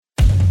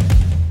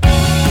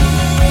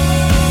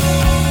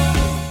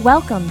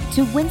Welcome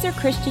to Windsor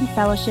Christian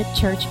Fellowship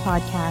Church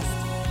Podcast.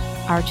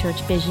 Our church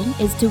vision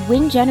is to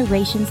win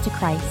generations to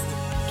Christ,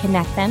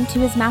 connect them to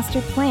His master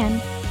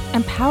plan,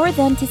 empower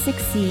them to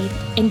succeed,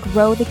 and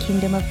grow the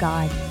kingdom of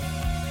God.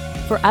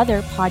 For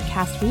other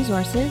podcast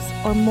resources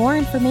or more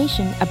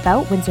information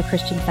about Windsor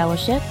Christian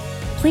Fellowship,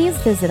 please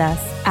visit us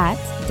at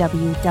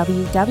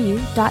www.wcf.ca.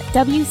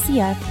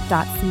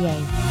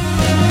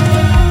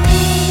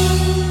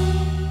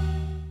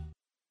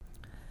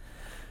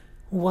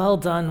 Well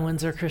done,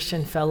 Windsor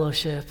Christian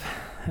Fellowship.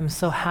 I'm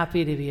so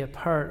happy to be a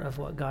part of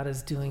what God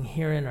is doing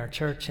here in our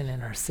church and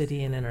in our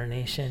city and in our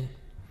nation.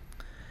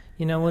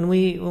 You know, when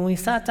we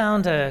sat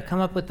down to come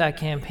up with that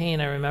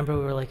campaign, I remember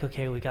we were like,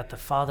 okay, we got the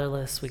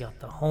fatherless, we got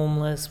the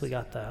homeless, we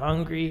got the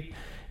hungry,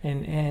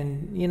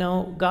 and you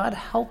know, God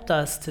helped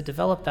us to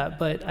develop that.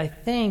 But I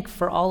think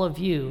for all of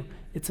you,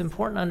 it's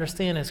important to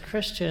understand as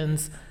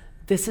Christians,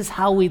 this is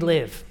how we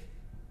live.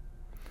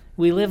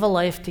 We live a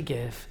life to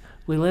give.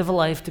 We live a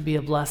life to be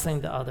a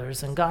blessing to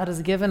others, and God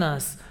has given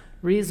us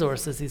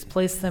resources. He's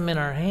placed them in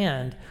our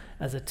hand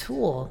as a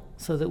tool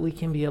so that we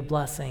can be a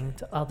blessing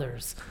to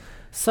others.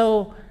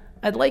 So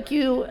I'd like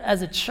you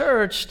as a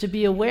church to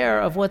be aware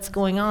of what's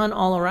going on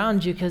all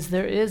around you, because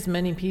there is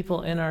many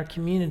people in our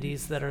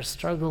communities that are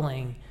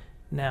struggling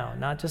now.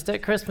 Not just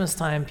at Christmas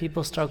time,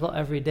 people struggle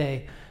every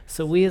day.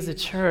 So we as a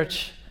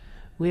church,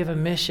 we have a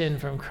mission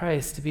from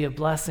Christ to be a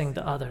blessing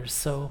to others.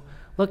 So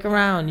look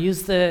around,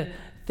 use the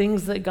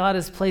things that God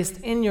has placed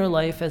in your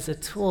life as a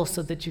tool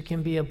so that you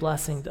can be a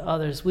blessing to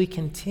others. We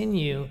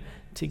continue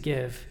to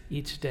give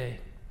each day.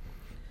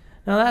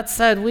 Now that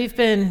said, we've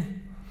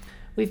been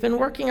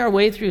working our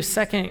way through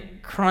 2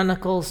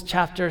 Chronicles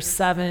chapter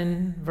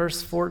 7,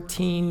 verse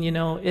 14. You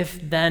know,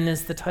 If Then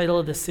is the title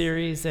of the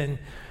series, and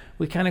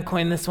we kind of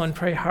coined this one,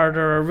 Pray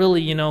Harder, or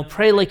really, you know,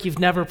 pray like you've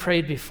never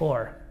prayed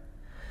before.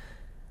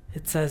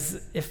 It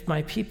says, if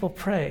my people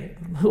pray,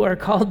 who are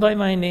called by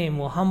my name,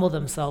 will humble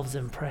themselves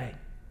and pray.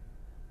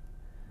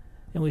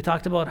 And we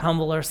talked about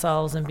humble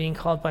ourselves and being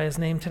called by His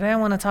name. Today I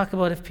want to talk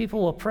about if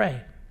people will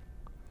pray.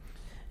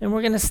 And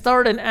we're going to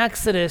start in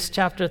Exodus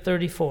chapter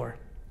 34,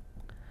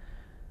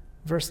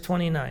 verse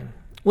 29.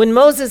 When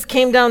Moses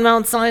came down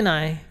Mount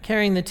Sinai,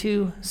 carrying the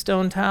 2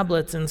 stone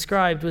tablets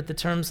inscribed with the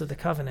terms of the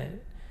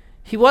covenant,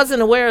 he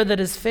wasn't aware that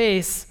his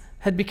face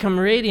had become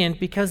radiant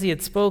because he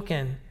had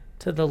spoken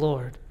to the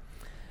Lord.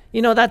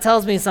 You know, that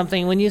tells me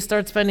something. When you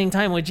start spending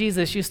time with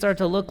Jesus, you start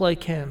to look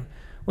like Him.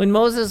 When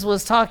Moses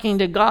was talking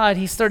to God,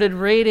 he started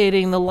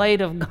radiating the light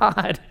of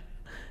God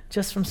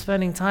just from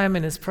spending time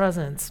in His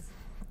presence.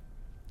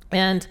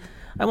 And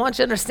I want you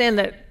to understand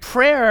that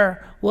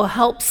prayer will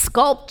help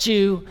sculpt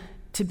you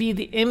to be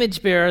the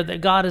image bearer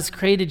that God has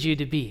created you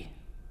to be.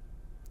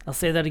 I'll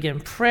say that again.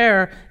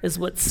 Prayer is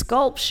what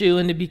sculpts you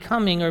into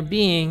becoming or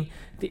being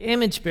the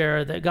image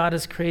bearer that God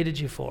has created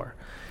you for.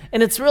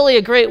 And it's really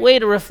a great way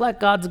to reflect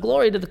God's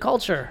glory to the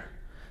culture,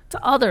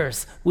 to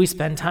others. We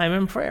spend time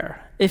in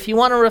prayer. If you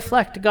want to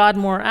reflect God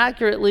more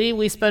accurately,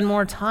 we spend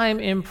more time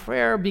in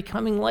prayer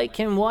becoming like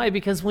Him. Why?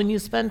 Because when you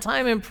spend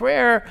time in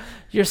prayer,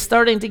 you're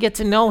starting to get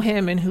to know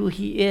Him and who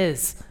He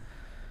is.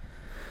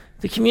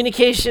 The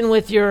communication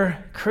with your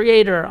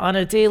Creator on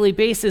a daily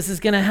basis is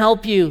going to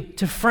help you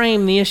to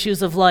frame the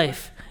issues of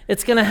life.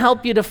 It's going to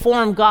help you to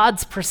form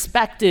God's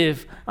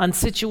perspective on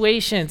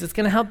situations. It's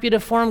going to help you to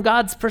form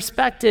God's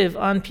perspective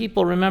on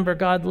people. Remember,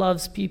 God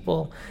loves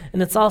people.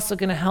 And it's also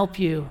going to help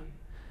you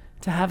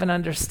to have an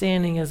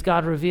understanding as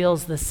God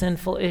reveals the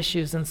sinful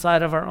issues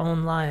inside of our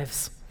own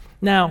lives.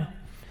 Now,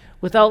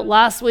 without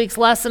last week's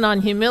lesson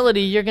on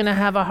humility, you're going to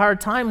have a hard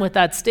time with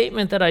that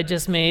statement that I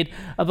just made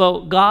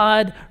about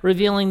God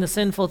revealing the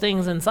sinful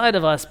things inside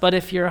of us. But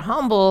if you're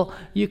humble,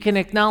 you can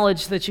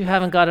acknowledge that you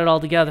haven't got it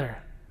all together.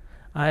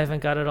 I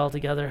haven't got it all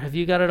together. Have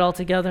you got it all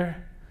together?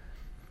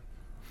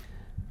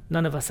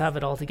 None of us have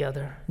it all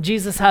together.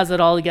 Jesus has it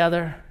all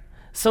together.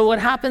 So what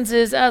happens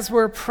is, as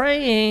we're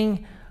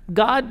praying,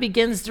 God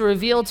begins to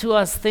reveal to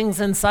us things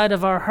inside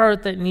of our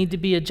heart that need to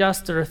be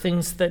adjusted or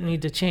things that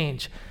need to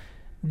change.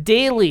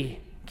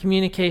 Daily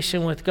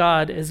communication with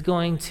God is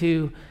going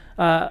to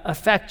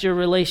affect your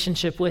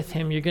relationship with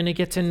Him. You're going to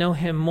get to know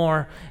Him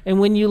more. And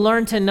when you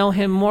learn to know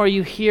Him more,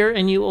 you hear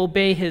and you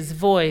obey His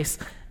voice,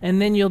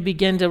 and then you'll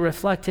begin to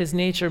reflect His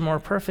nature more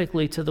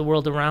perfectly to the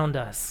world around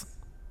us.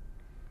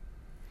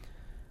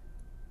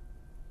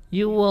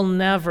 You will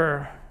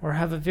never, or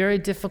have a very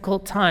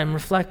difficult time,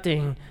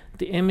 reflecting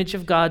the image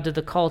of God to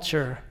the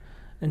culture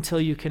until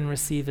you can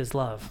receive His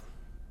love.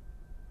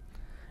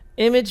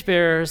 Image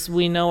bearers,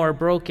 we know, are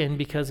broken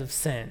because of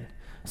sin.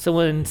 So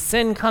when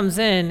sin comes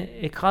in,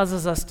 it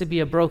causes us to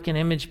be a broken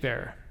image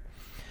bearer.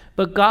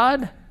 But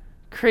God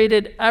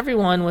created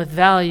everyone with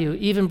value.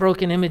 Even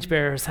broken image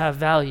bearers have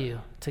value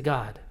to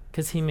God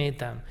because He made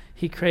them.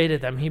 He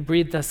created them. He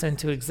breathed us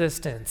into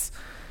existence.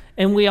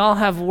 And we all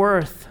have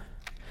worth.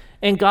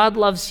 And God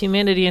loves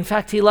humanity. In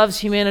fact, He loves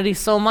humanity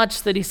so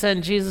much that He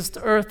sent Jesus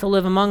to earth to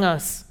live among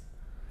us.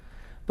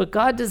 But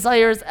God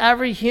desires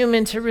every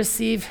human to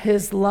receive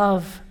His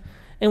love.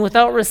 And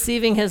without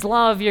receiving his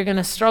love, you're going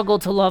to struggle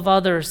to love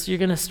others. You're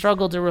going to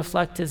struggle to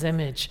reflect his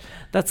image.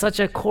 That's such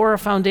a core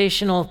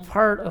foundational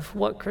part of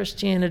what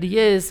Christianity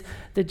is,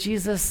 that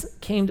Jesus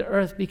came to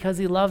earth because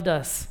he loved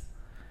us.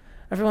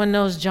 Everyone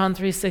knows John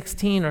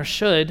 3:16, or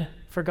should,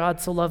 for God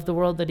so loved the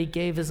world that he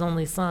gave his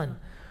only son.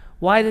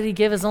 Why did he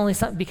give his only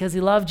son? Because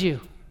he loved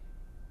you.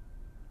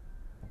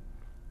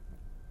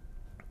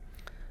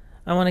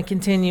 I want to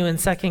continue in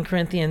 2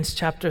 Corinthians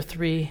chapter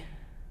 3,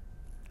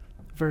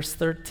 verse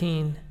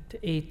 13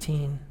 to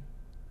 18.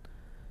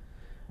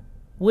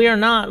 We are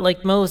not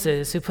like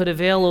Moses, who put a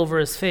veil over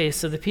his face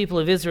so the people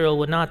of Israel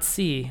would not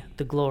see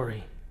the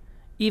glory,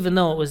 even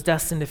though it was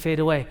destined to fade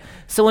away.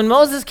 So when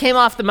Moses came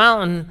off the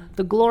mountain,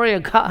 the glory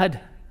of God,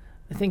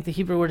 I think the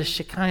Hebrew word is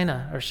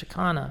Shekinah or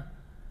Shekinah,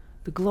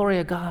 the glory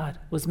of God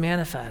was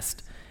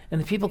manifest. And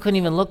the people couldn't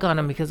even look on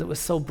him because it was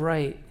so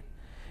bright.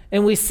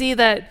 And we see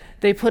that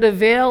they put a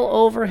veil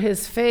over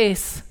his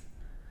face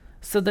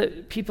so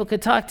that people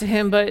could talk to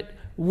him, but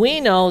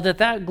we know that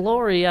that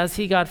glory, as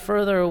he got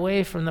further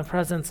away from the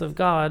presence of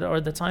God,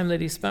 or the time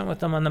that he spent with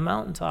them on the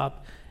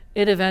mountaintop,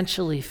 it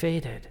eventually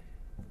faded.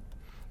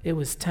 It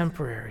was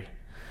temporary,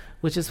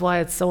 which is why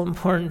it's so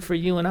important for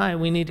you and I.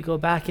 We need to go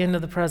back into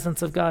the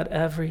presence of God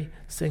every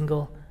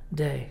single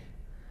day.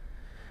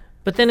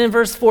 But then in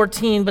verse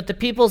 14, but the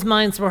people's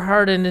minds were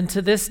hardened, and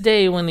to this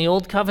day, when the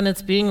old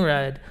covenant's being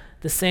read,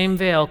 the same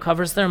veil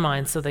covers their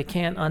minds so they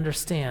can't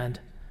understand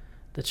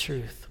the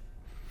truth.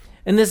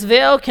 And this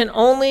veil can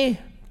only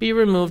be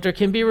removed, or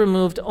can be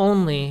removed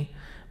only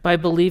by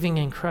believing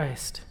in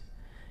Christ.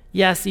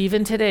 Yes,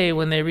 even today,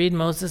 when they read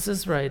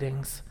Moses'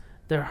 writings,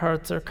 their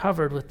hearts are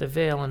covered with the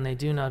veil and they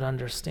do not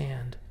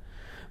understand.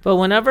 But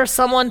whenever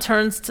someone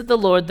turns to the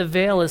Lord, the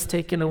veil is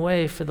taken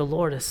away, for the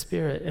Lord is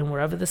spirit, and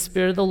wherever the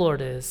Spirit of the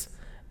Lord is,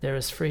 there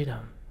is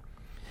freedom.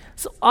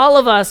 So all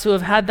of us who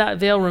have had that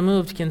veil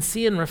removed can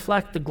see and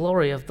reflect the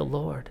glory of the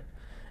Lord.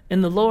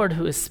 And the Lord,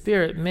 who is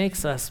spirit,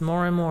 makes us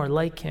more and more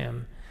like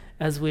him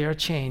as we are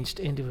changed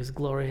into his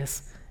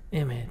glorious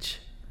image.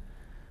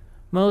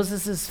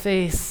 Moses'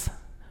 face,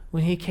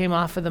 when he came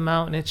off of the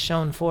mountain, it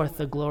shone forth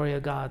the glory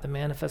of God, the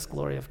manifest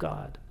glory of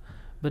God,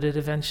 but it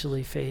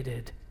eventually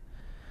faded.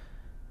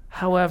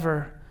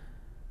 However,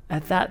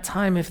 at that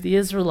time, if the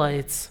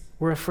Israelites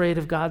were afraid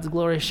of God's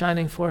glory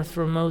shining forth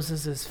from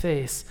Moses'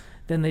 face,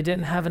 then they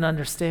didn't have an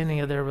understanding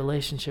of their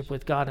relationship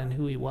with God and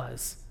who he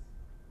was.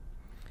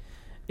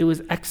 It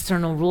was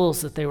external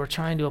rules that they were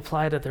trying to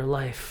apply to their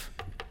life.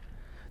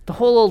 The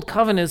whole Old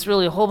Covenant is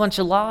really a whole bunch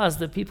of laws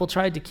that people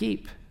tried to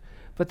keep,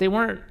 but they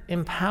weren't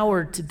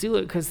empowered to do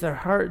it because their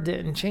heart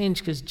didn't change,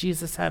 because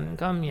Jesus hadn't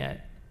come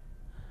yet.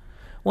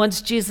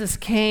 Once Jesus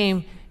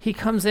came, he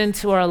comes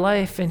into our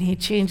life and he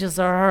changes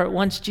our heart.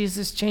 Once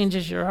Jesus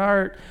changes your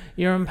heart,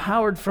 you're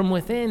empowered from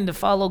within to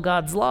follow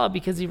God's law,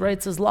 because he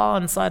writes his law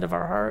inside of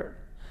our heart.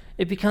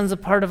 It becomes a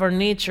part of our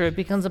nature. It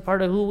becomes a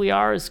part of who we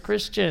are as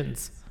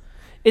Christians.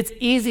 It's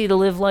easy to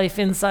live life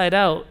inside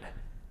out.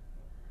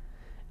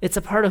 It's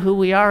a part of who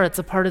we are. It's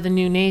a part of the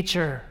new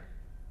nature.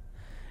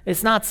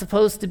 It's not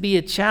supposed to be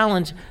a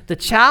challenge. The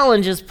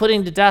challenge is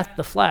putting to death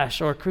the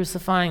flesh, or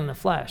crucifying the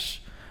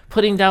flesh,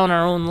 putting down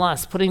our own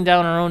lust, putting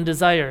down our own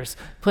desires,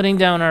 putting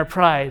down our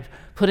pride,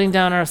 putting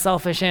down our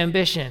selfish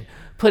ambition,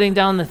 putting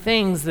down the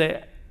things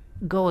that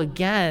go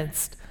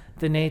against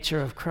the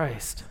nature of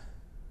Christ.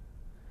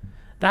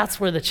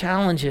 That's where the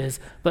challenge is.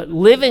 But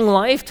living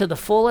life to the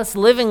fullest,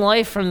 living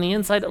life from the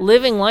inside,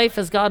 living life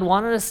as God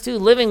wanted us to,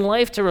 living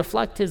life to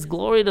reflect his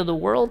glory to the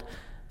world,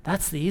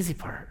 that's the easy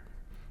part,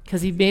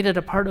 because he made it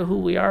a part of who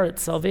we are at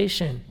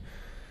salvation.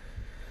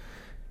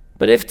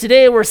 But if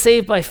today we're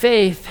saved by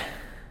faith,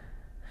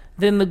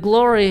 then the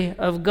glory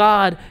of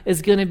God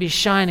is going to be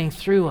shining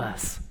through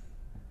us.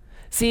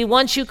 See,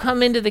 once you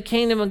come into the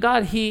kingdom of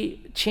God, he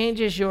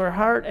changes your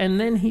heart, and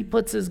then he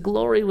puts his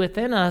glory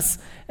within us.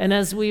 And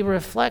as we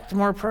reflect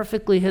more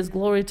perfectly his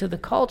glory to the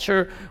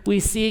culture,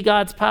 we see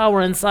God's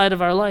power inside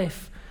of our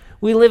life.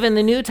 We live in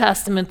the New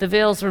Testament. The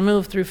veil's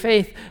removed through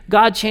faith.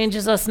 God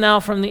changes us now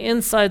from the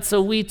inside so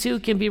we too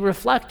can be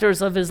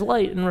reflectors of his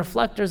light and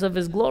reflectors of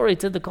his glory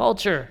to the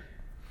culture.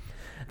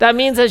 That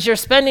means as you're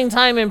spending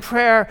time in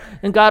prayer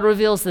and God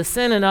reveals the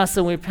sin in us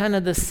and we repent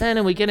of the sin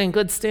and we get in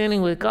good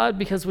standing with God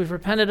because we've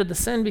repented of the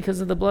sin because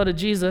of the blood of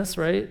Jesus,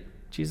 right?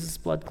 Jesus'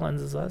 blood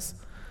cleanses us.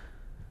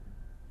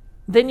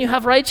 Then you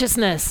have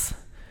righteousness.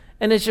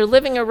 And as you're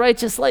living a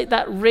righteous light,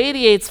 that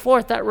radiates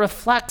forth, that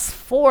reflects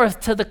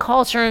forth to the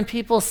culture, and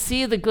people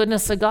see the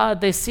goodness of God.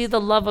 They see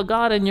the love of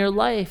God in your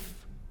life.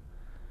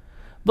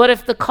 But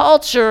if the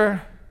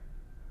culture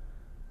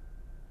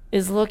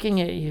is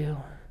looking at you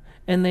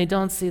and they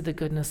don't see the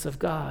goodness of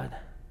God,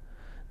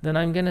 then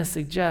I'm going to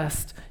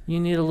suggest you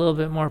need a little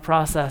bit more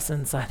process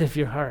inside of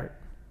your heart.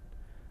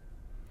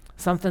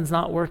 Something's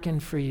not working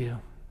for you.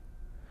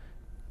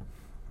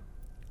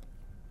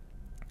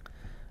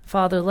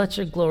 Father, let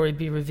your glory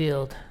be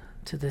revealed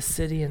to this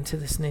city and to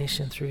this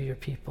nation through your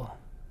people.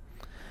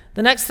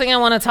 The next thing I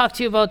want to talk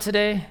to you about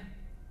today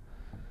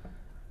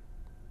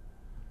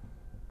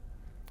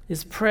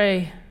is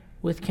pray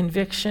with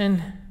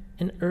conviction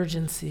and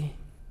urgency.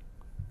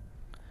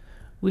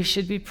 We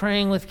should be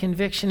praying with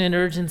conviction and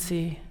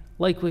urgency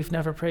like we've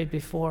never prayed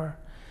before.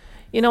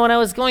 You know, when I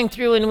was going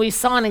through and we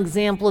saw an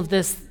example of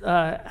this,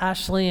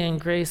 Ashley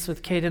and Grace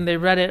with Kate, and they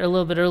read it a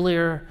little bit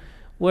earlier,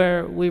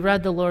 where we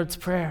read the Lord's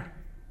Prayer.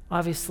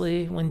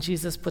 Obviously, when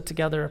Jesus put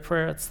together a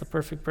prayer, it's the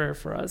perfect prayer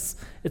for us.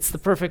 It's the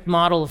perfect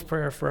model of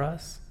prayer for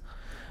us.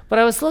 But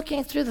I was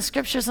looking through the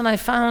scriptures and I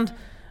found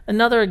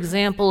another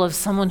example of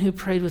someone who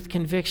prayed with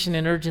conviction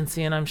and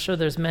urgency, and I'm sure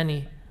there's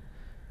many.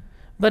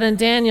 But in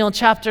Daniel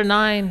chapter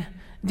 9,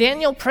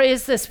 Daniel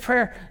prays this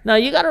prayer. Now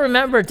you got to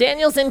remember,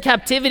 Daniel's in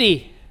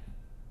captivity.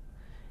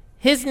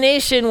 His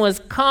nation was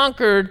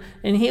conquered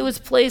and he was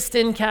placed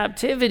in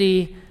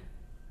captivity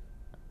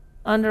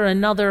under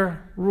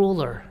another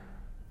ruler.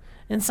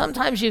 And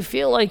sometimes you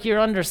feel like you're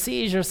under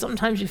siege, or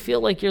sometimes you feel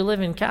like you're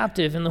living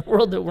captive in the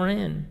world that we're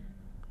in.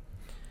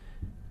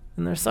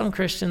 And there's some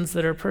Christians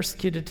that are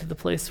persecuted to the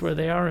place where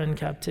they are in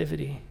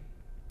captivity.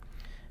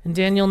 In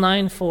Daniel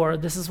 9:4,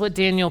 this is what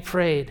Daniel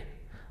prayed.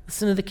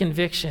 Listen to the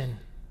conviction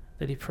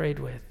that he prayed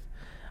with.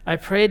 I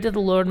prayed to the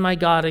Lord my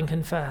God and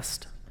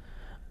confessed,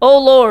 O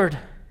Lord,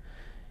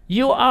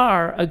 you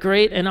are a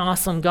great and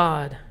awesome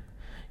God.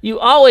 You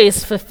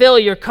always fulfill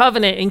your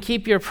covenant and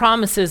keep your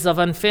promises of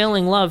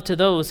unfailing love to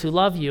those who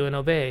love you and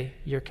obey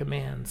your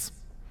commands.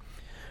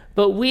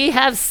 But we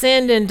have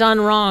sinned and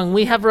done wrong.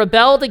 We have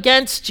rebelled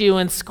against you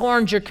and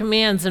scorned your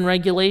commands and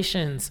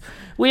regulations.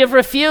 We have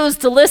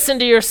refused to listen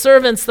to your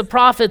servants, the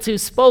prophets, who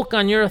spoke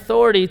on your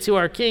authority to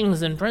our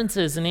kings and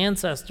princes and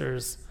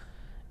ancestors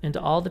and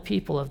to all the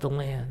people of the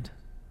land.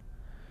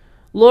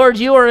 Lord,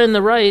 you are in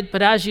the right,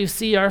 but as you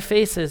see, our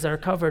faces are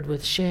covered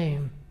with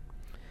shame.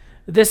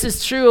 This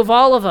is true of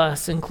all of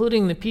us,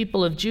 including the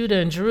people of Judah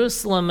and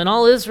Jerusalem and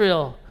all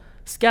Israel,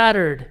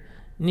 scattered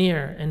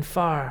near and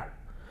far.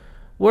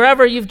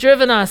 Wherever you've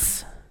driven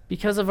us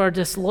because of our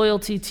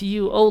disloyalty to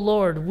you, O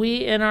Lord,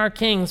 we and our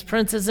kings,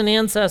 princes, and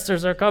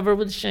ancestors are covered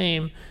with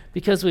shame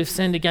because we've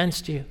sinned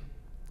against you.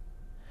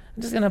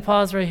 I'm just going to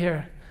pause right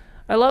here.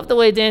 I love the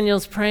way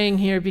Daniel's praying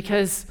here,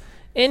 because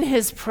in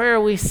his prayer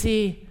we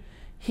see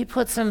he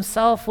puts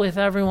himself with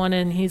everyone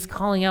and he's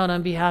calling out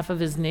on behalf of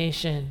his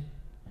nation.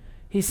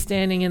 He's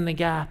standing in the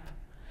gap.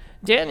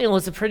 Daniel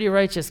was a pretty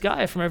righteous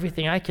guy from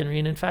everything I can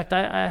read. In fact,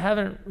 I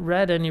haven't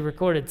read any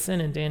recorded sin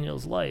in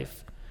Daniel's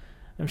life.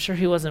 I'm sure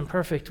he wasn't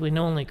perfect. We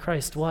know only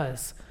Christ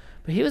was.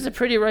 But he was a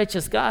pretty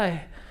righteous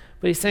guy.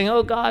 But he's saying,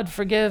 oh God,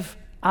 forgive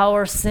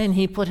our sin.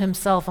 He put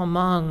himself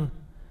among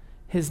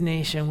his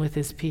nation with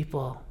his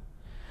people.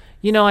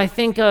 You know, I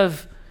think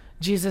of,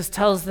 Jesus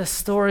tells this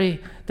story.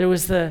 There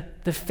was the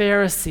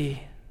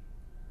Pharisee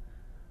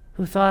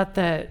who thought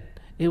that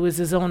it was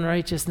his own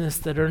righteousness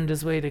that earned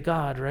his way to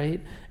God,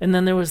 right? And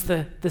then there was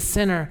the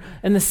sinner.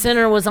 And the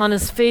sinner was on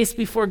his face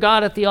before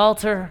God at the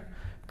altar,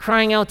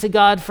 crying out to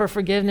God for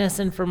forgiveness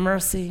and for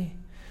mercy.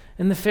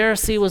 And the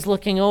Pharisee was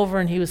looking over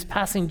and he was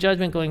passing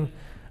judgment, going,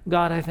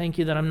 God, I thank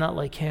you that I'm not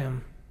like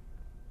him.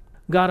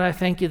 God, I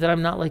thank you that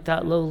I'm not like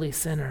that lowly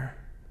sinner.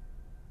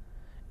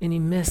 And he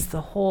missed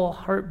the whole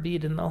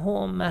heartbeat and the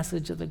whole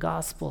message of the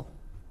gospel,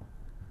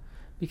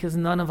 because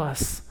none of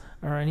us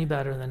are any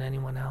better than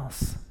anyone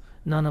else.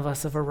 None of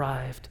us have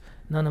arrived.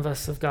 None of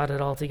us have got it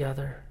all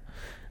together.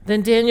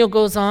 Then Daniel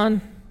goes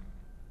on,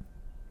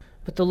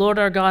 but the Lord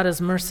our God is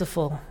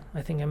merciful,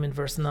 I think I'm in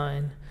verse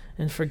 9,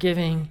 and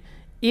forgiving.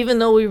 Even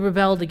though we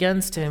rebelled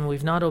against him,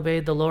 we've not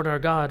obeyed the Lord our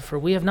God, for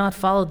we have not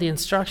followed the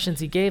instructions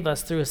he gave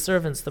us through his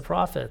servants, the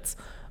prophets.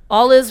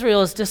 All Israel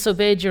has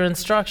disobeyed your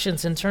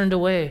instructions and turned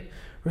away,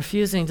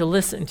 refusing to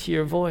listen to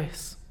your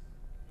voice.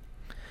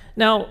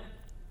 Now,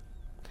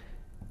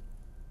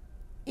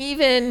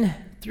 even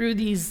through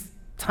these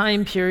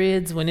time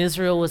periods when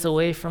Israel was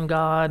away from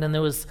God and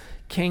there was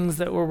kings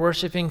that were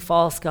worshiping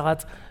false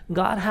gods,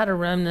 God had a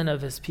remnant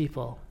of his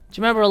people. Do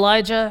you remember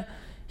Elijah?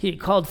 He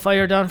called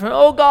fire down from,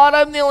 oh God,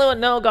 I'm the only one.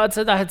 No, God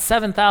said I had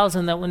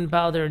 7,000 that wouldn't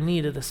bow their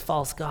knee to this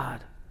false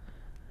god.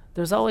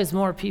 There's always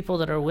more people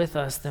that are with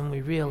us than we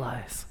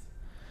realize.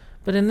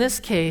 But in this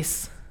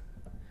case,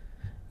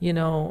 you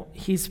know,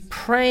 he's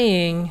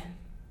praying.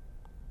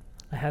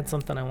 I had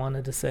something I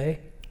wanted to say.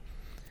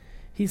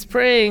 He's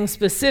praying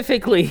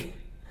specifically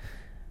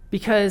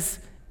because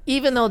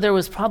even though there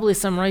was probably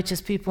some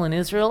righteous people in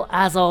Israel,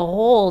 as a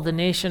whole, the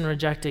nation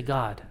rejected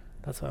God.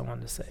 That's what I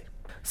wanted to say.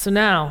 So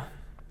now,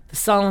 the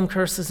solemn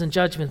curses and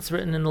judgments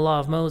written in the law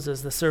of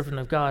Moses, the servant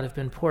of God, have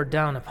been poured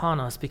down upon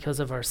us because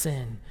of our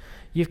sin.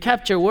 You've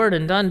kept your word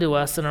and done to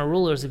us and our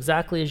rulers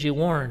exactly as you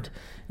warned.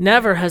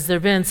 Never has there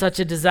been such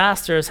a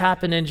disaster as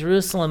happened in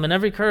Jerusalem, and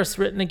every curse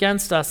written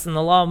against us in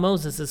the law of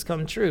Moses has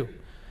come true.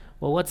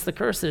 Well, what's the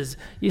curses?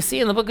 You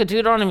see in the book of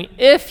Deuteronomy,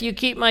 if you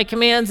keep my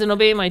commands and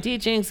obey my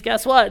teachings,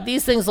 guess what?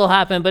 These things will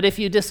happen. But if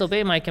you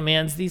disobey my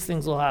commands, these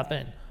things will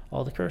happen.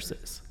 All the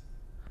curses.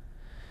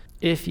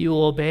 If you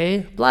obey,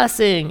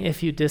 blessing.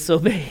 If you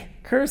disobey,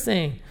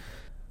 cursing.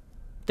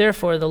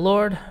 Therefore, the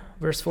Lord,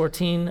 verse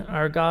 14,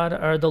 our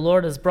God, the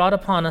Lord has brought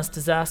upon us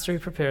disaster he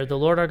prepared. The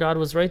Lord our God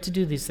was right to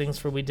do these things,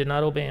 for we did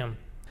not obey him.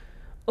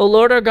 O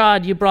Lord our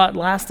God, you brought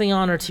lasting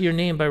honor to your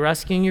name by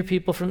rescuing your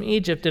people from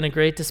Egypt in a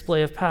great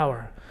display of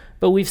power.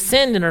 but we've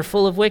sinned and are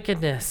full of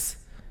wickedness.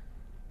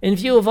 In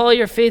view of all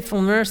your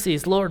faithful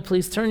mercies, Lord,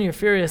 please turn your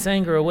furious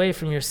anger away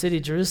from your city,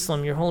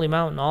 Jerusalem, your holy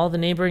mountain. All the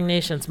neighboring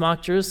nations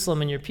mock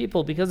Jerusalem and your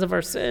people because of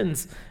our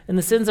sins and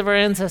the sins of our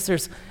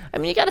ancestors. I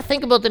mean, you got to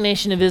think about the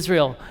nation of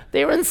Israel.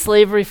 They were in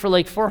slavery for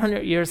like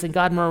 400 years, and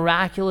God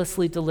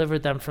miraculously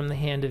delivered them from the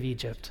hand of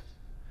Egypt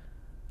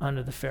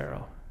under the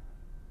Pharaoh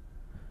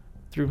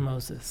through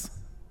Moses.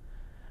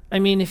 I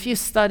mean, if you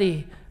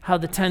study how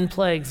the 10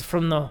 plagues,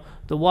 from the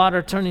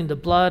water turning to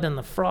blood and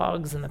the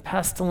frogs and the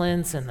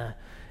pestilence and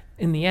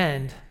in the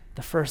end,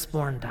 the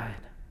firstborn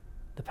died,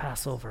 the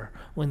Passover,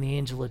 when the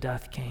angel of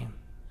death came.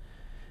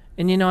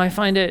 And I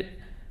find it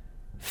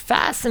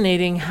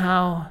fascinating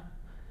how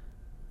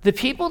the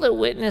people that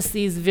witnessed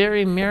these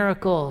very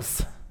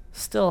miracles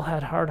still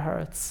had hard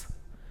hearts,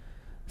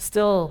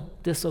 still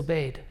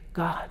disobeyed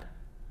God.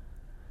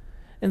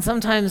 And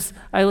sometimes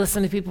I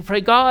listen to people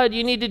pray, God,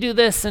 you need to do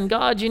this, and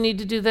God, you need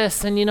to do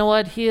this. And you know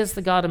what? He is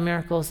the God of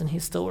miracles, and he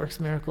still works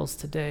miracles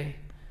today.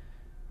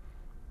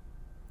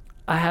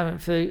 I haven't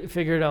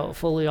figured out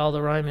fully all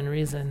the rhyme and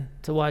reason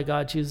to why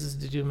God chooses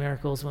to do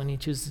miracles when he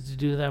chooses to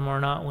do them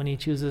or not when he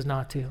chooses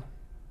not to.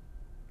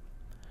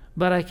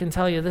 But I can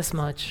tell you this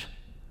much.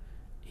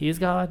 He's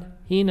God.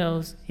 He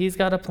knows. He's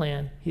got a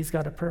plan. He's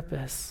got a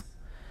purpose.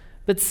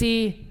 But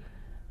see,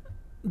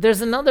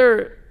 there's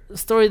another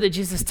story that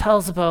Jesus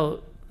tells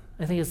about,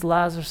 I think it's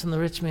Lazarus and the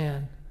rich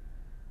man.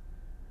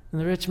 And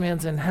the rich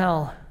man's in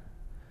hell.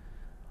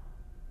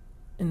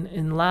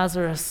 And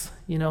Lazarus,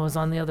 is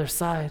on the other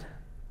side.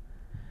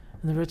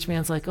 And the rich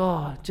man's like,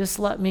 oh, just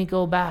let me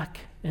go back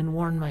and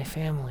warn my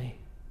family,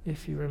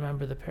 if you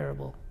remember the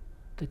parable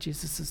that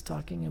Jesus is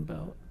talking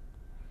about.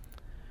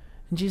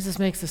 And Jesus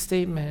makes a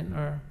statement,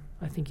 or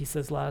I think he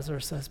says,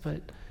 Lazarus says, but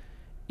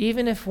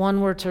even if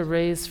one were to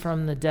raise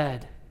from the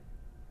dead,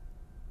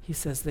 he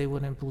says they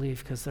wouldn't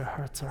believe because their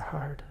hearts are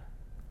hard.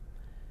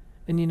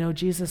 And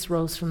Jesus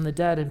rose from the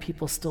dead and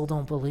people still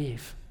don't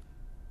believe.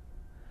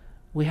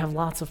 We have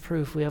lots of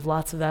proof. We have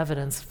lots of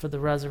evidence for the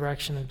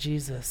resurrection of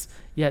Jesus,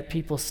 yet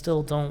people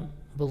still don't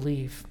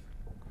believe.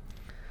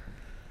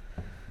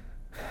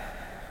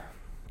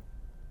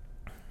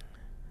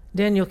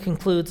 Daniel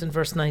concludes in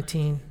verse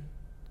 19,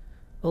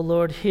 O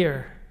Lord,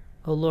 hear.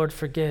 O Lord,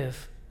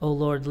 forgive. O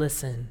Lord,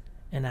 listen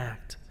and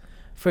act.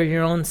 For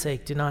your own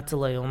sake, do not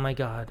delay, O my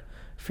God,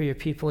 for your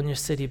people in your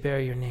city bear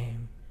your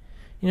name.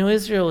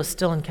 Israel was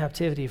still in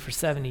captivity for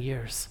 70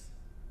 years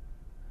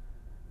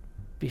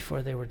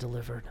before they were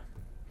delivered.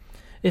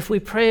 If we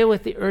pray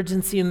with the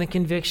urgency and the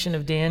conviction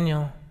of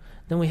Daniel,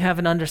 then we have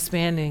an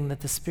understanding that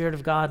the Spirit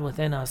of God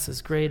within us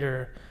is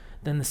greater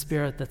than the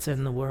spirit that's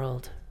in the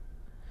world.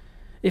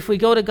 If we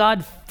go to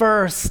God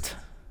first,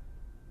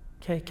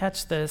 okay,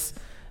 catch this,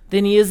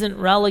 then he isn't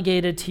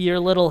relegated to your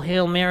little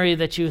Hail Mary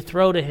that you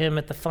throw to him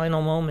at the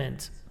final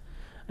moment.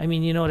 I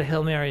mean, you know what a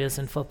Hail Mary is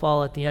in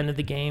football. At the end of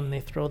the game,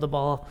 they throw the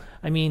ball.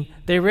 I mean,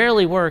 they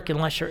rarely work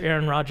unless you're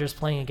Aaron Rodgers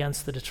playing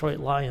against the Detroit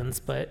Lions,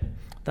 but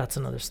that's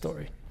another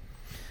story.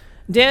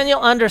 Daniel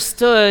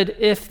understood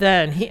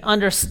if-then. He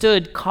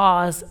understood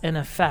cause and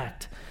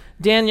effect.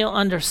 Daniel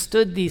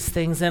understood these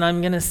things, and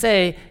I'm going to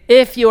say,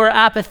 if you are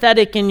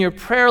apathetic in your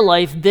prayer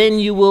life, then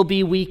you will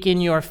be weak in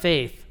your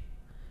faith.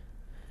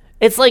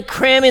 It's like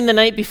cramming the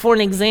night before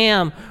an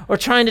exam, or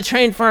trying to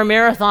train for a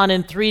marathon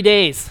in 3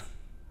 days,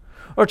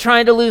 or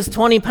trying to lose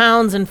 20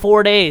 pounds in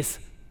 4 days.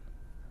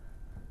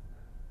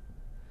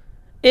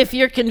 If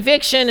your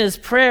conviction is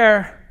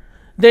prayer,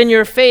 then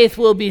your faith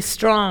will be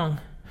strong.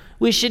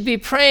 We should be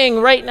praying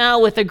right now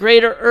with a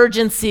greater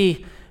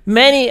urgency.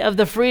 Many of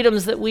the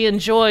freedoms that we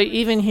enjoy,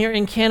 even here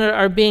in Canada,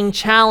 are being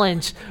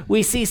challenged.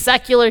 We see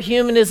secular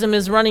humanism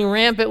is running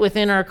rampant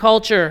within our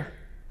culture.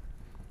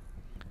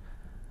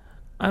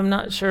 I'm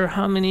not sure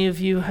how many of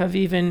you have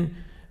even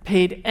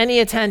paid any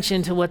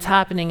attention to what's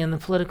happening in the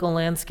political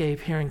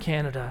landscape here in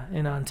Canada,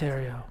 in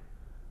Ontario,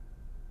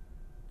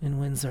 in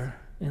Windsor,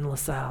 in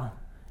LaSalle,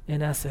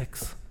 in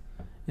Essex,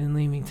 in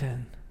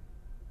Leamington.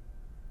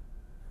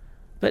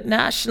 But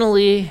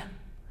nationally,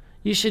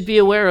 you should be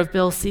aware of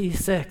Bill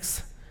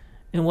C-6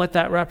 and what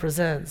that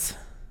represents.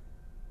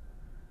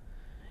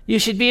 You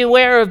should be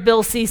aware of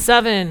Bill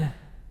C-7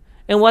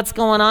 and what's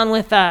going on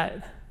with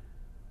that.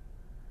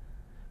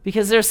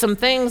 Because there's some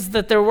things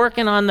that they're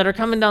working on that are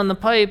coming down the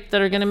pipe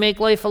that are going to make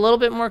life a little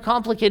bit more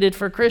complicated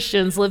for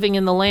Christians living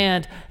in the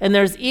land. And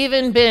there's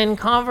even been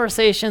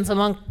conversations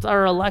amongst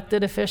our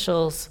elected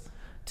officials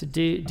to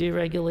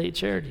deregulate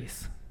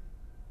charities,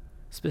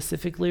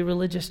 specifically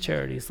religious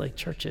charities like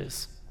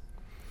churches.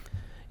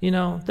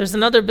 There's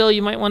another bill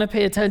you might want to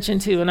pay attention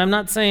to, and I'm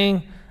not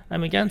saying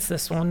I'm against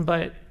this one,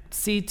 but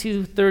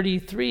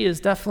C-233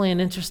 is definitely an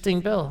interesting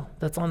bill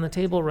that's on the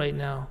table right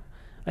now.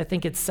 I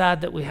think it's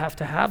sad that we have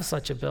to have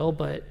such a bill,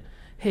 but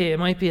hey, it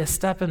might be a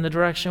step in the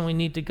direction we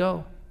need to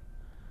go.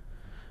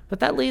 But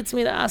that leads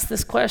me to ask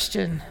this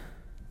question: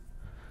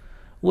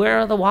 where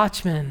are the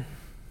watchmen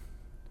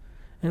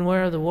and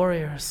where are the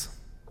warriors?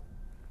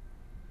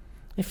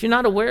 If you're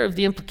not aware of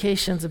the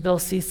implications of Bill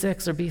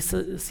C-6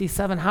 or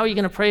C-7, how are you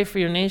going to pray for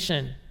your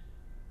nation?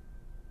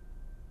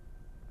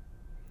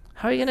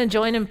 How are you going to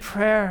join in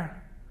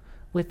prayer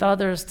with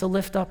others to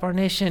lift up our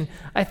nation?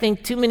 I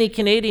think too many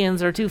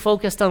Canadians are too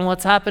focused on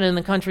what's happening in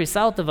the country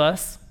south of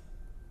us,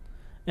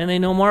 and they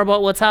know more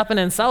about what's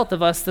happening south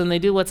of us than they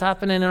do what's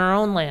happening in our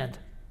own land.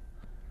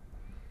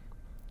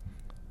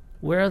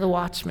 Where are the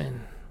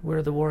watchmen? Where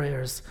are the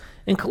warriors?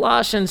 In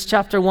Colossians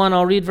chapter 1,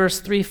 I'll read verse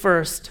 3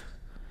 first.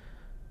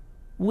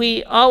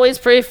 We always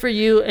pray for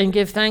you and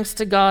give thanks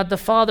to God, the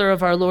Father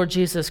of our Lord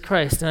Jesus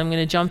Christ. And I'm going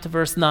to jump to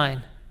verse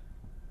 9,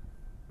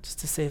 just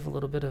to save a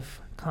little bit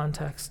of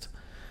context.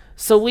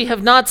 So we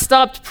have not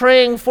stopped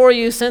praying for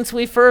you since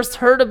we first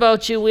heard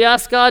about you. We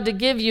ask God to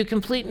give you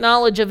complete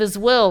knowledge of his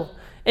will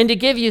and to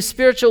give you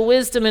spiritual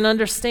wisdom and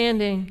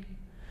understanding.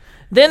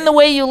 Then the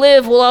way you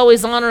live will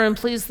always honor and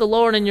please the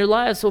Lord, and your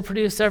lives will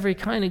produce every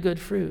kind of good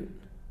fruit.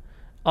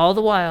 All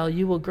the while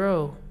you will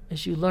grow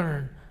as you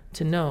learn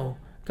to know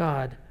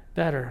God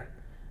better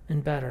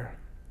and better.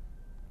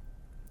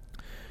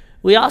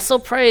 We also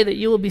pray that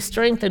you will be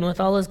strengthened with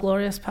all his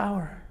glorious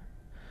power,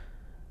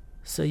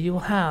 so you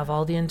will have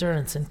all the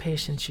endurance and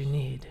patience you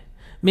need.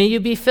 May you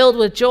be filled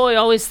with joy,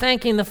 always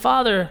thanking the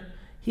Father.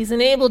 He's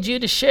enabled you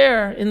to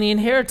share in the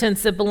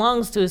inheritance that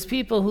belongs to his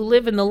people who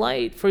live in the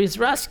light, for he's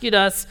rescued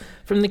us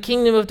from the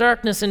kingdom of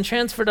darkness and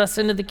transferred us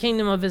into the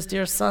kingdom of his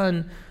dear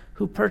Son,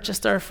 who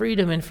purchased our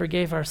freedom and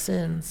forgave our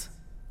sins.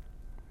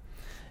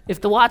 If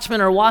the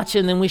watchmen are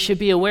watching, then we should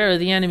be aware of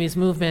the enemy's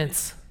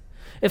movements.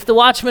 If the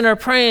watchmen are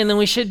praying, then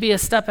we should be a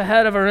step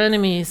ahead of our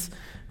enemies.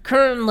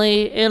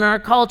 Currently, in our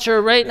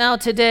culture, right now,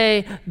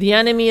 today, the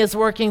enemy is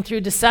working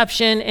through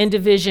deception and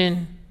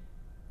division.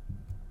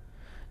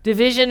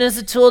 Division is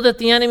a tool that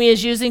the enemy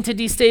is using to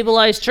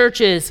destabilize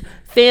churches,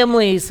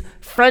 families,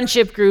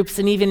 friendship groups,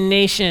 and even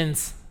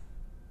nations.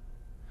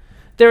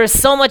 There is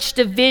so much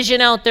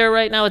division out there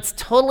right now. It's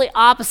totally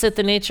opposite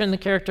the nature and the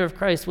character of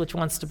Christ, which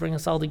wants to bring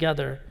us all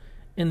together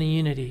in the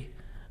unity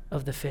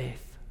of the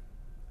faith.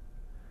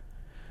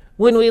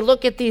 When we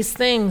look at these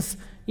things,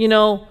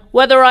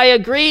 whether I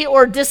agree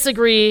or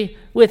disagree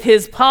with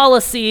his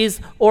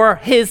policies or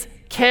his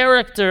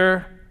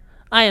character,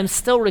 I am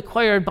still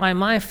required by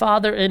my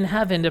Father in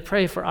heaven to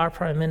pray for our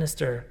Prime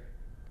Minister.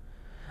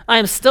 I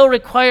am still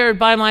required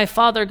by my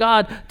Father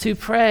God to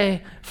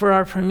pray for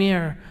our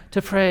Premier,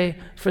 to pray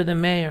for the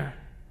mayor,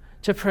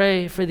 to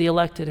pray for the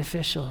elected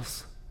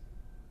officials.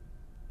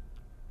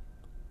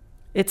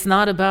 It's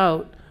not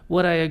about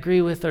what I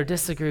agree with or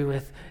disagree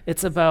with.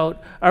 It's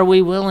about, are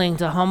we willing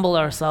to humble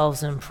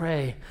ourselves and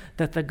pray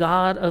that the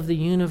God of the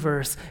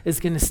universe is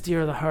going to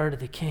steer the heart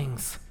of the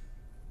kings?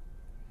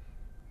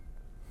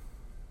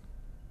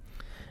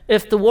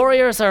 If the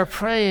warriors are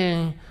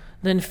praying,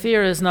 then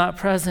fear is not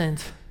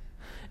present.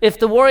 If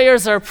the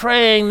warriors are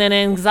praying, then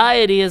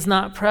anxiety is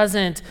not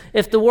present.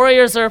 If the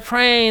warriors are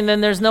praying,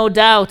 then there's no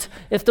doubt.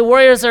 If the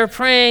warriors are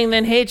praying,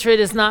 then hatred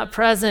is not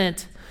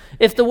present.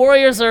 If the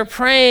warriors are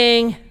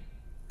praying,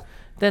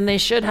 then they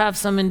should have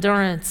some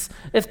endurance.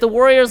 If the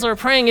warriors are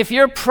praying, if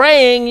you're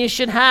praying, you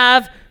should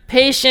have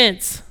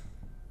patience.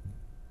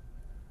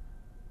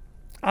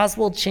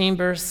 Oswald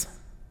Chambers,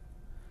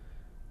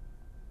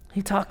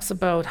 he talks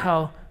about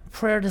how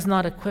prayer does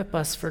not equip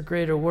us for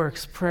greater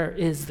works. Prayer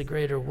is the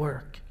greater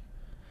work.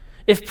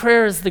 If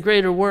prayer is the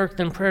greater work,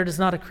 then prayer does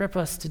not equip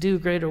us to do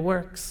greater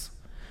works.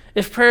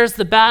 If prayer is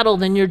the battle,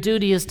 then your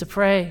duty is to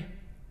pray.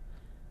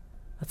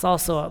 That's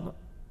also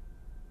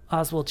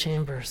Oswald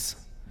Chambers.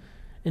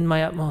 In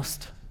my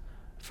utmost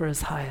for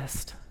his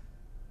highest.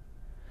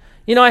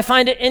 I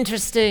find it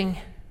interesting.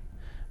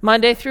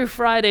 Monday through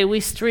Friday, we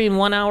stream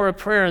 1 hour of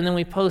prayer and then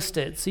we post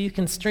it, so you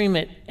can stream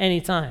it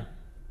anytime.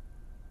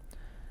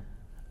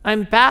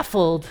 I'm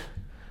baffled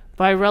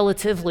by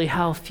relatively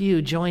how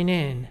few join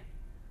in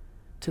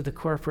to the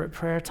corporate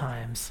prayer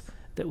times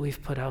that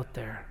we've put out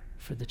there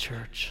for the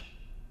church.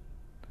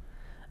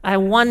 I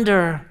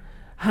wonder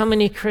how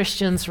many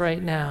Christians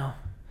right now,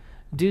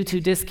 due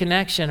to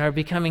disconnection, are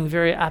becoming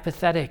very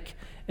apathetic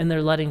and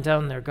they're letting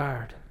down their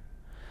guard.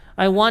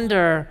 I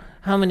wonder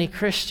how many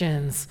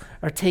Christians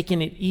are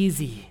taking it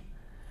easy.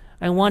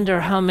 I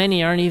wonder how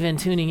many aren't even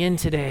tuning in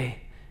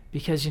today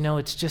because,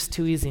 it's just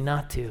too easy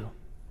not to,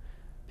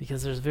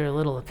 because there's very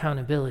little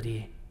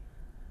accountability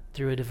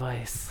through a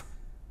device.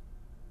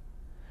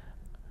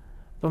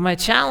 But my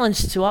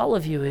challenge to all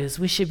of you is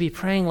we should be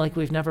praying like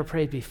we've never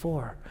prayed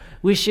before.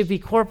 We should be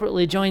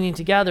corporately joining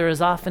together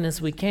as often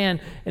as we can.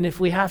 And if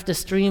we have to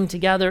stream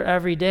together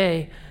every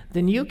day,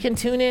 then you can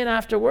tune in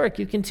after work.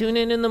 You can tune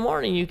in the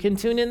morning. You can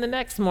tune in the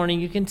next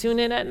morning. You can tune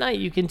in at night.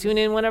 You can tune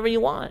in whenever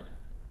you want.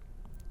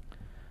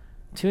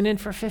 Tune in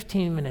for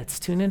 15 minutes.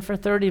 Tune in for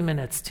 30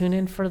 minutes. Tune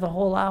in for the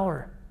whole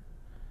hour.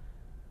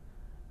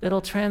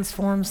 It'll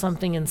transform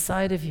something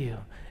inside of you.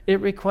 It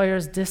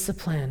requires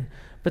discipline.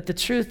 But the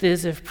truth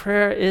is, if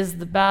prayer is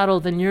the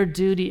battle, then your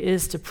duty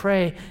is to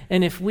pray.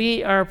 And if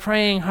we are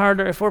praying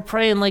harder, if we're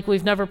praying like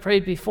we've never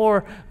prayed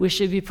before, we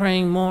should be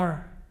praying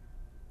more.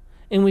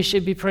 And we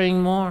should be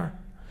praying more.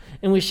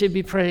 And we should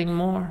be praying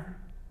more.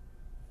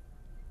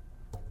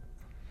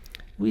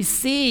 We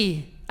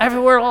see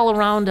everywhere all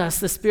around us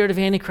the spirit of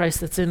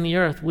Antichrist that's in the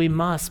earth. We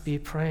must be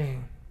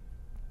praying.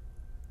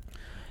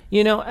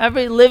 You know,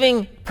 every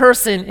living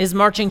person is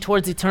marching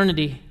towards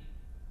eternity.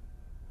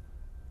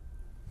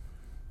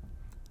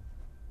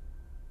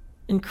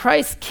 And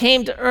Christ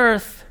came to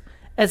earth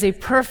as a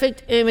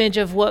perfect image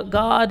of what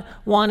God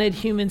wanted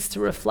humans to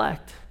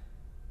reflect.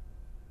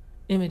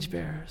 Image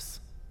bearers.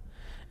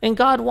 And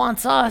God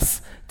wants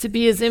us to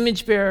be his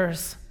image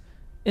bearers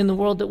in the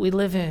world that we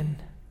live in.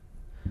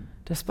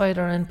 Despite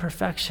our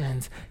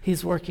imperfections,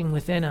 he's working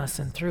within us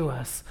and through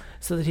us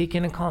so that he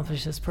can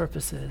accomplish his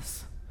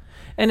purposes.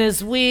 And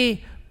as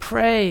we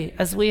pray,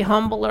 as we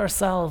humble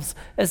ourselves,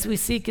 as we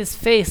seek his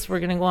face, we're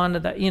going to go on to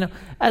that. You know,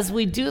 as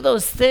we do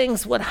those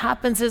things, what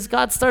happens is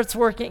God starts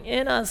working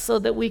in us so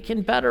that we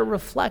can better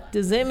reflect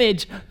his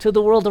image to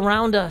the world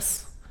around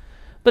us.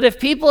 But if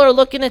people are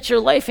looking at your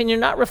life and you're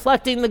not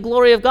reflecting the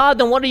glory of God,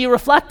 then what are you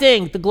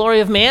reflecting? The glory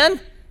of man?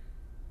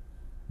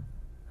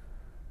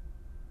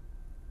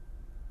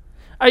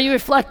 Are you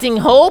reflecting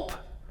hope,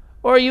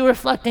 or are you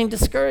reflecting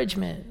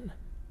discouragement?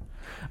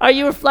 Are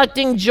you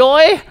reflecting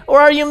joy,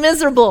 or are you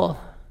miserable?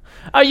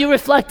 Are you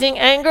reflecting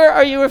anger, or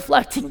are you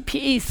reflecting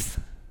peace?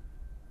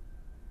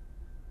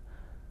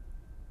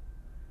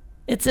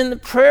 It's in the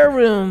prayer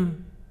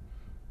room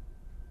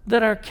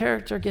that our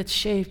character gets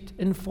shaped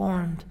and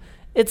formed.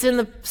 It's in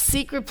the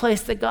secret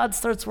place that God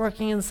starts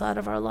working inside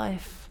of our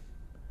life.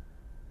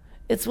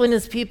 It's when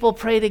his people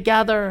pray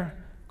together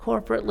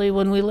corporately,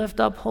 when we lift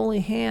up holy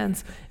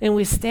hands and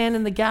we stand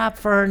in the gap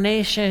for our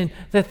nation,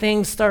 that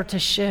things start to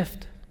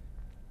shift.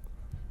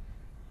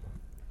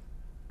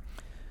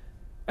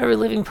 Every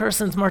living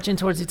person's marching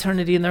towards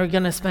eternity, and they're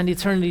going to spend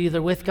eternity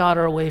either with God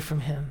or away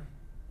from him.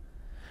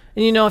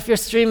 And you know, if you're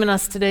streaming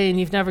us today and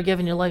you've never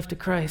given your life to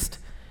Christ,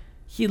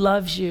 he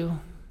loves you.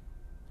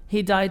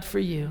 He died for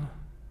you.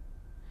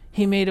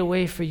 He made a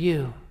way for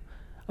you,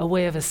 a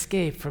way of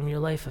escape from your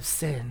life of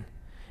sin.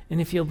 And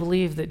if you'll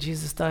believe that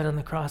Jesus died on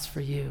the cross for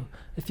you,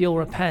 if you'll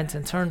repent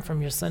and turn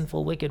from your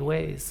sinful, wicked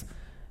ways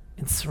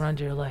and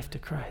surrender your life to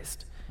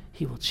Christ,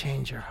 he will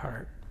change your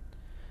heart.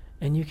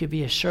 And you could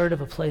be assured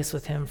of a place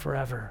with him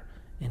forever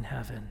in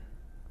heaven.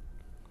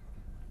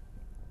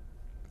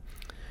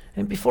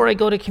 And before I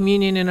go to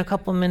communion in a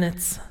couple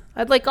minutes,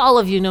 I'd like all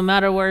of you, no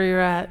matter where you're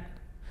at,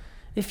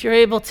 if you're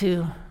able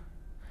to,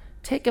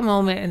 take a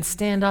moment and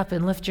stand up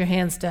and lift your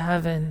hands to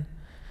heaven.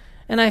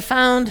 And I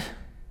found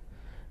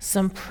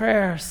some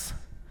prayers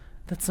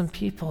that some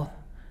people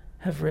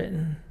have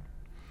written.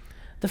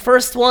 The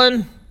first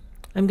one,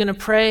 I'm going to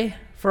pray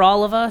for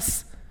all of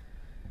us,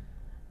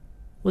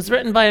 was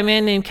written by a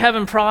man named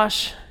Kevin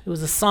Prosh. It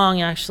was a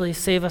song, actually,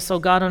 Save Us, O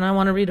God, and I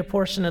want to read a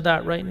portion of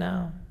that right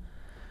now.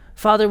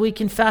 Father, we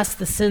confess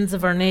the sins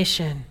of our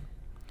nation.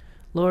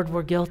 Lord,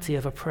 we're guilty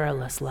of a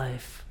prayerless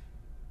life.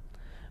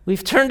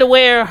 We've turned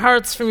away our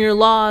hearts from your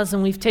laws,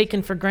 and we've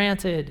taken for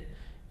granted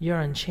your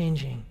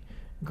unchanging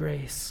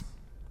grace.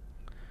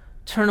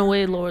 Turn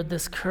away, Lord,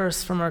 this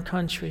curse from our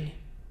country.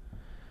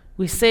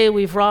 We say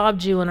we've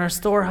robbed you and our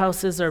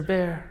storehouses are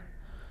bare.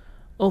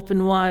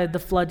 Open wide the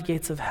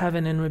floodgates of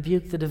heaven and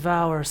rebuke the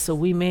devourer so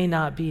we may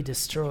not be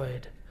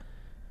destroyed.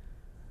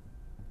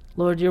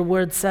 Lord, your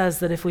word says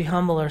that if we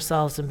humble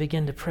ourselves and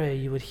begin to pray,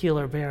 you would heal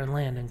our barren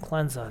land and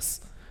cleanse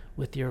us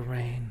with your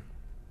rain.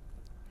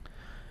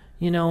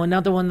 You know,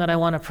 another one that I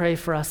want to pray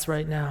for us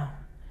right now,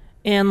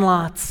 Ann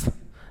Lotz,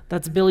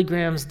 that's Billy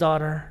Graham's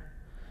daughter.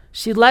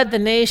 She led the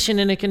nation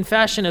in a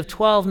confession of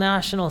 12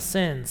 national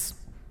sins.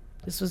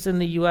 This was in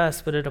the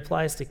U.S., but it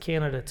applies to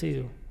Canada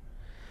too.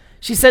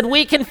 She said,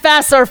 we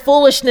confess our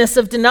foolishness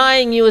of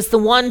denying you as the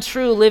one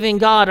true living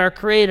God, our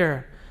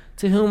Creator,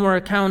 to whom we're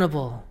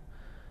accountable,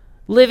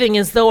 living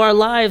as though our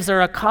lives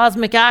are a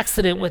cosmic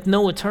accident with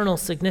no eternal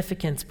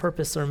significance,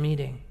 purpose, or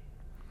meaning.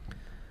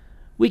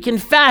 We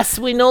confess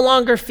we no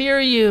longer fear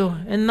you,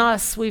 and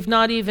thus we've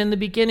not even the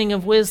beginning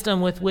of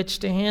wisdom with which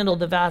to handle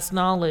the vast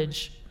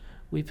knowledge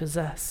we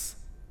possess.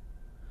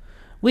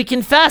 We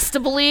confess to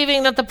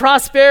believing that the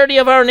prosperity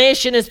of our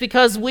nation is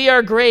because we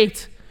are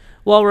great,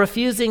 while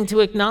refusing to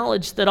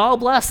acknowledge that all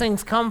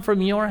blessings come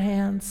from your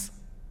hands.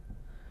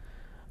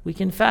 We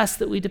confess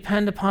that we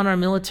depend upon our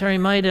military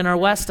might and our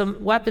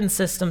weapon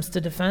systems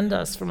to defend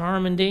us from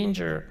harm and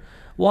danger,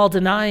 while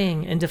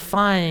denying and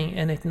defying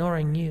and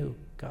ignoring you,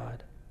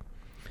 God.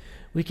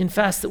 We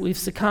confess that we've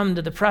succumbed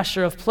to the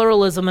pressure of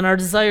pluralism and our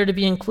desire to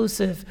be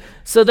inclusive,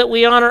 so that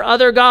we honor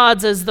other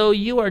gods as though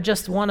you are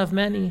just one of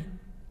many.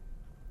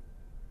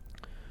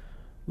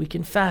 We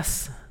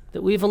confess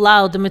that we've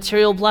allowed the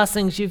material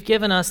blessings you've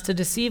given us to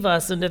deceive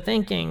us into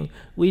thinking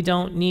we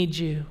don't need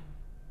you.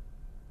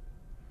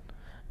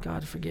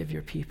 God, forgive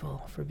your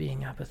people for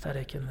being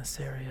apathetic in this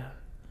area.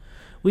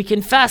 We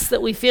confess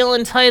that we feel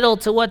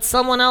entitled to what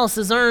someone else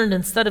has earned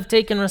instead of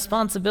taking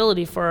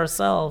responsibility for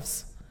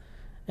ourselves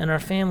and our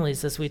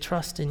families as we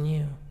trust in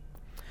you.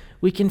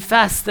 We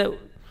confess that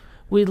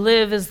we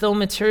live as though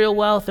material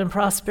wealth and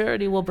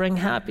prosperity will bring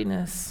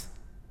happiness.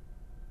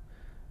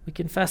 We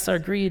confess our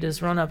greed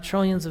has run up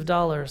trillions of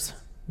dollars,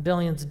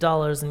 billions of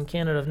dollars in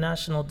Canada of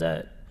national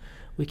debt.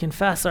 We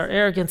confess our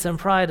arrogance and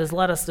pride has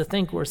led us to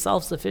think we're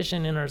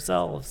self-sufficient in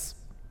ourselves.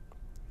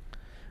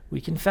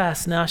 We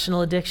confess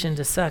national addiction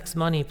to sex,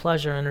 money,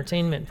 pleasure,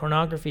 entertainment,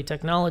 pornography,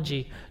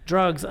 technology,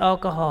 drugs,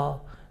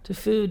 alcohol, to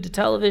food, to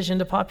television,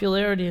 to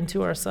popularity, and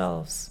to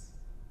ourselves.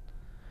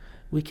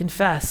 We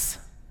confess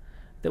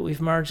that we've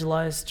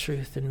marginalized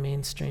truth and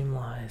mainstream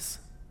lies.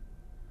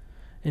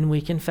 And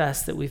we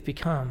confess that we've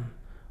become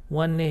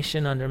one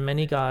nation under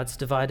many gods,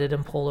 divided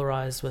and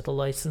polarized with a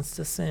license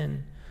to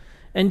sin,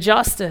 and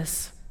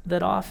justice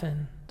that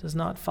often does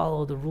not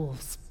follow the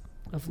rules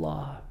of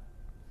law.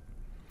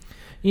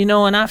 You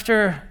know, and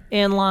after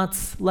Ann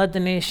Lotz led the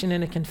nation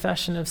in a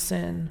confession of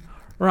sin,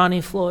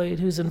 Ronnie Floyd,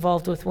 who's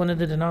involved with one of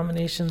the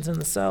denominations in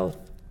the South,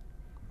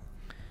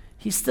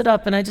 he stood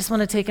up, and I just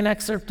want to take an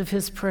excerpt of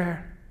his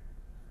prayer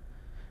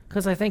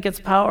because I think it's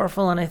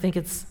powerful and I think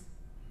it's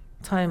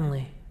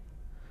timely.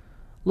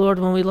 Lord,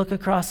 when we look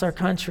across our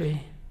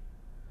country,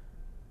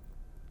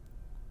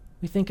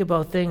 we think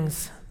about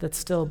things that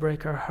still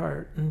break our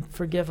heart, and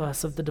forgive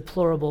us of the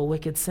deplorable,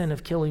 wicked sin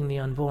of killing the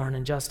unborn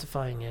and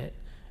justifying it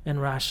and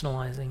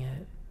rationalizing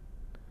it.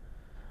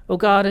 Oh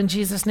God, in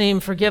Jesus' name,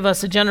 forgive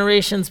us. A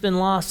generation's been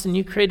lost, and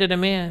you created a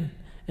man,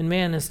 and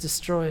man is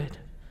destroyed.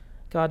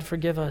 God,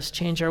 forgive us.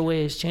 Change our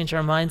ways, change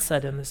our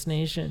mindset in this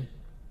nation.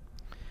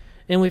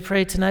 And we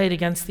pray tonight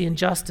against the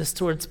injustice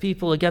towards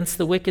people, against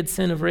the wicked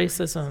sin of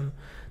racism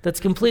that's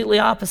completely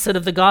opposite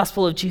of the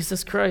gospel of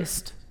Jesus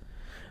Christ.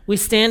 We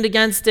stand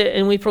against it,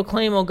 and we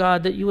proclaim, oh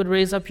God, that you would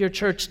raise up your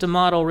church to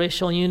model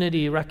racial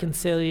unity,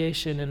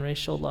 reconciliation, and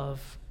racial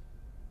love.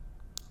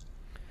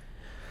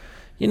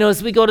 You know,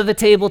 as we go to the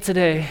table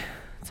today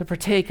to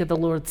partake of the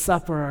Lord's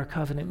Supper, our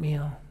covenant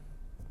meal,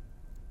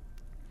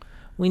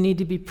 we need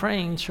to be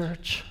praying,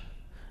 church.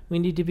 We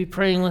need to be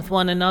praying with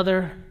one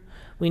another.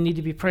 We need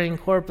to be praying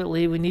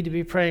corporately. We need to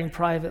be praying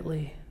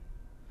privately.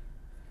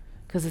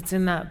 Because it's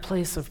in that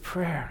place of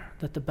prayer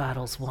that the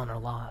battle's won or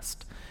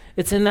lost.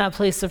 It's in that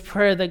place of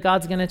prayer that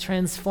God's going to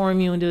transform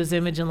you into his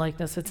image and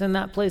likeness. It's in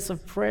that place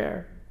of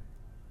prayer.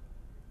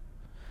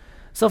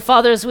 So,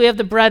 Father, as we have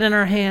the bread in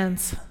our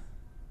hands,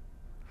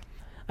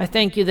 I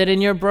thank you that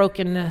in your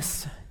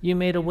brokenness, you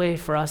made a way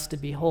for us to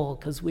be whole,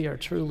 because we are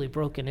truly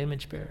broken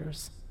image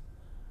bearers.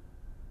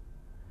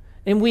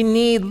 And we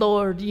need,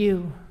 Lord,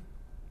 you.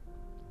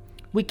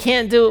 We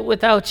can't do it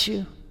without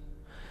you.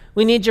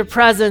 We need your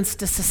presence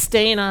to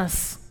sustain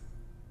us.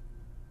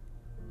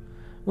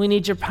 We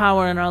need your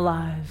power in our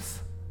lives.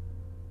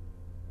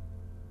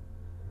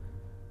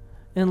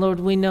 And Lord,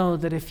 we know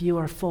that if you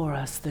are for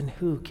us, then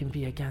who can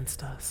be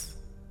against us?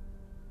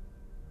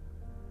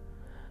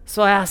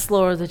 So I ask,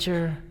 Lord, that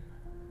you're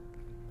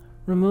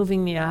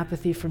removing the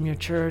apathy from your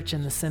church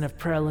and the sin of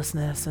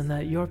prayerlessness, and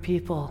that your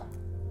people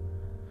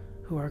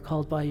who are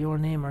called by your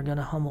name are going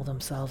to humble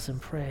themselves and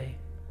pray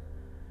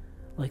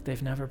like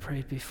they've never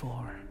prayed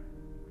before.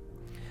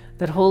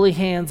 That holy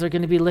hands are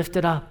going to be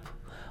lifted up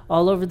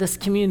all over this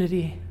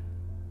community,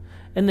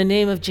 and the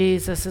name of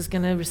Jesus is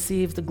going to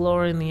receive the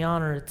glory and the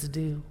honor it's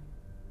due.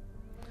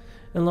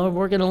 And Lord,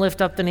 we're going to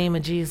lift up the name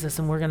of Jesus,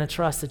 and we're going to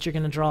trust that you're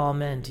going to draw all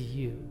men to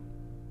you.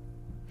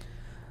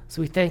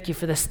 So we thank you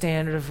for the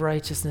standard of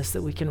righteousness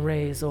that we can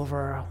raise over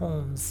our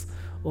homes,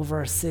 over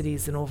our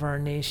cities, and over our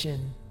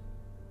nation.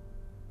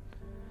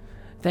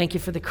 Thank you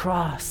for the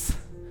cross.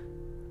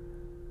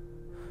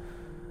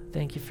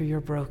 Thank you for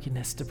your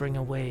brokenness to bring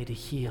a way to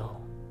heal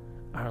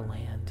our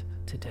land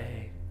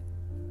today.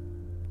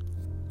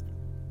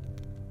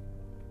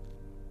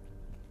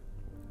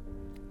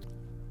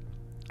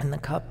 In the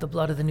cup, the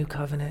blood of the new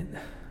covenant,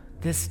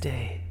 this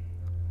day,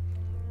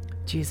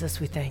 Jesus,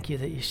 we thank you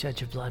that you shed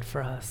your blood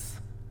for us,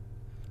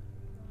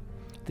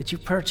 that you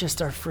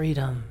purchased our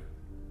freedom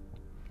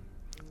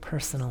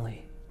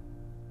personally.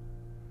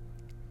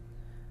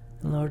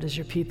 And Lord, as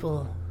your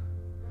people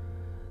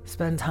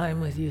spend time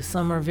with you,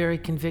 some are very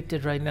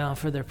convicted right now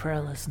for their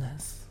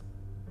prayerlessness.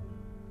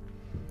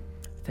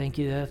 Thank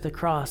you that at the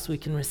cross we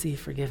can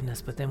receive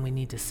forgiveness, but then we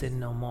need to sin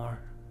no more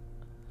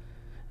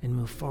and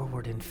move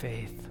forward in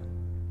faith.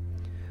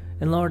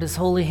 And Lord, as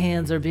holy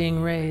hands are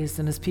being raised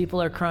and as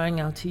people are crying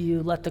out to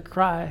you, let the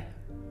cry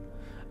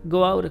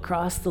go out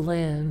across the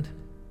land,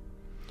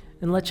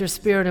 and let your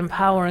Spirit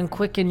empower and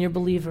quicken your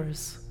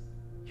believers,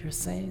 your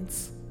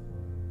saints,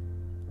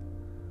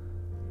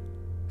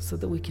 so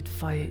that we could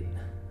fight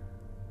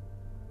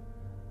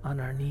on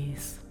our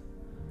knees,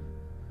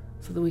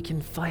 so that we can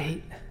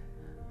fight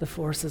the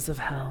forces of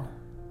hell.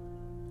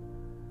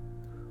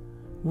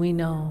 We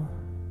know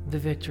the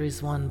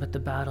victory's won, but the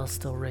battle's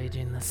still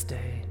raging this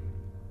day.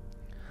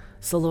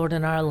 So Lord,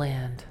 in our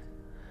land,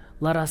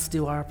 let us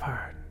do our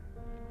part.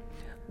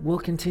 We'll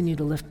continue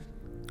to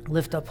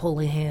lift up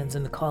holy hands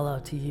and to call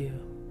out to you.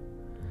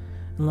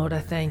 And Lord, I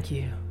thank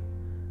you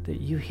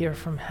that you hear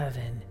from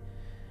heaven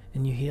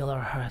and you heal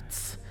our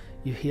hearts,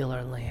 you heal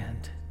our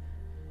land,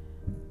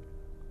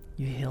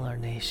 you heal our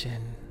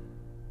nation,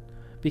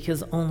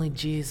 because only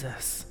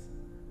Jesus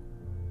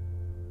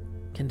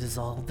can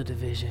dissolve the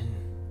division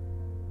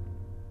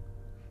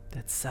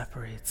that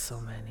separates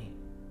so many.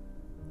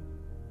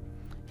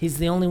 He's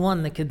the only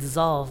one that could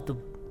dissolve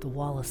the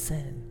wall of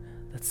sin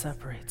that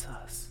separates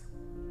us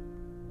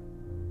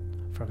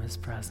from his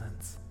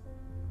presence.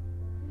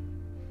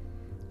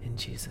 In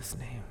Jesus'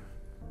 name.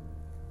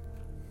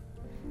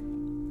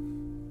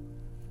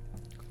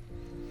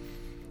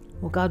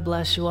 Well, God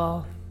bless you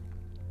all.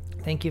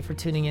 Thank you for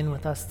tuning in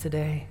with us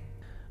today.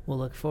 We'll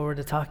look forward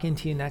to talking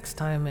to you next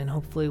time, and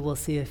hopefully we'll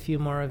see a few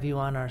more of you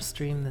on our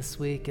stream this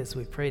week as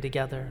we pray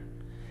together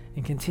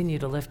and continue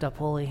to lift up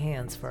holy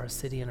hands for our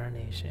city and our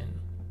nation.